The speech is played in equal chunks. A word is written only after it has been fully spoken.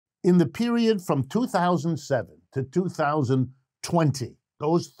In the period from 2007 to 2020,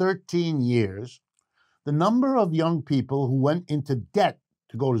 those 13 years, the number of young people who went into debt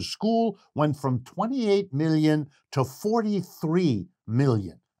to go to school went from 28 million to 43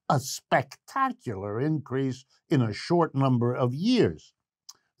 million, a spectacular increase in a short number of years.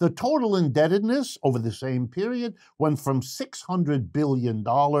 The total indebtedness over the same period went from $600 billion to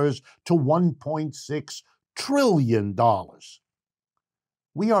 $1.6 trillion.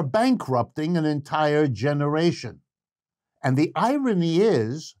 We are bankrupting an entire generation. And the irony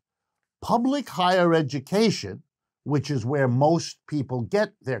is, public higher education, which is where most people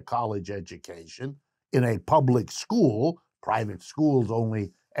get their college education, in a public school, private schools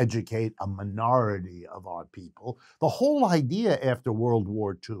only educate a minority of our people. The whole idea after World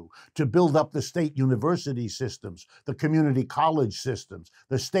War II to build up the state university systems, the community college systems,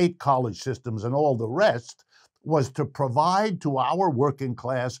 the state college systems, and all the rest was to provide to our working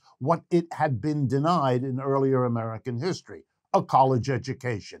class what it had been denied in earlier American history, a college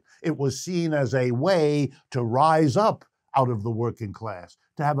education. It was seen as a way to rise up out of the working class,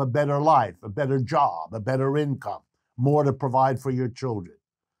 to have a better life, a better job, a better income, more to provide for your children.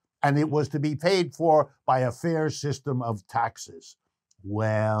 And it was to be paid for by a fair system of taxes.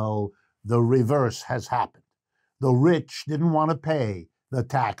 Well, the reverse has happened. The rich didn't want to pay the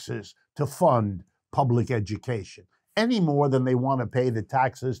taxes to fund public education any more than they want to pay the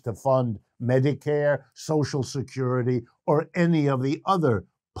taxes to fund Medicare, Social Security, or any of the other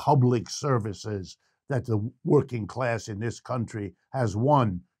public services that the working class in this country has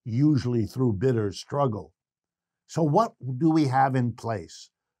won, usually through bitter struggle. So what do we have in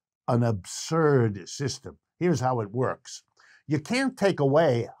place? An absurd system. Here's how it works. You can't take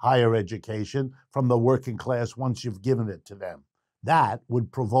away higher education from the working class once you've given it to them. That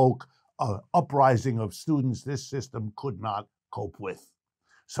would provoke an uprising of students this system could not cope with.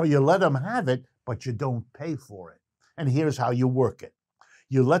 So you let them have it, but you don't pay for it. And here's how you work it.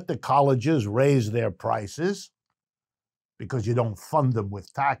 You let the colleges raise their prices because you don't fund them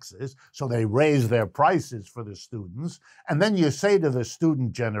with taxes, so they raise their prices for the students. And then you say to the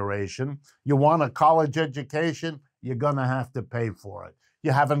student generation, you want a college education? You're going to have to pay for it.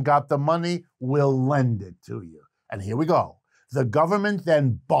 You haven't got the money? We'll lend it to you. And here we go. The government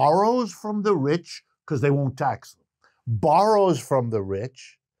then borrows from the rich, because they won't tax them, borrows from the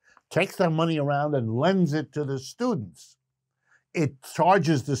rich, takes their money around and lends it to the students. It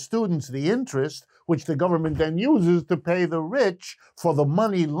charges the students the interest, which the government then uses to pay the rich for the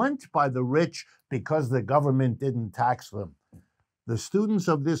money lent by the rich because the government didn't tax them. The students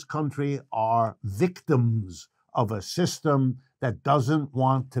of this country are victims of a system that doesn't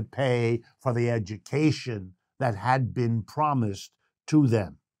want to pay for the education that had been promised to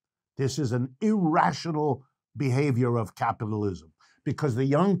them. This is an irrational behavior of capitalism, because the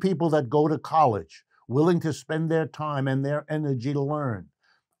young people that go to college, willing to spend their time and their energy to learn,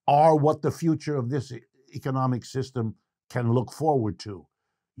 are what the future of this economic system can look forward to.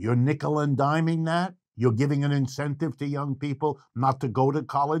 You're nickel and diming that. You're giving an incentive to young people not to go to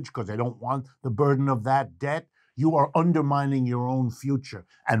college because they don't want the burden of that debt. You are undermining your own future.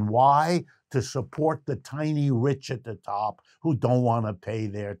 And why? To support the tiny rich at the top who don't want to pay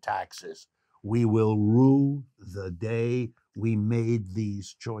their taxes. We will rue the day we made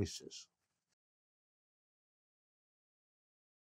these choices.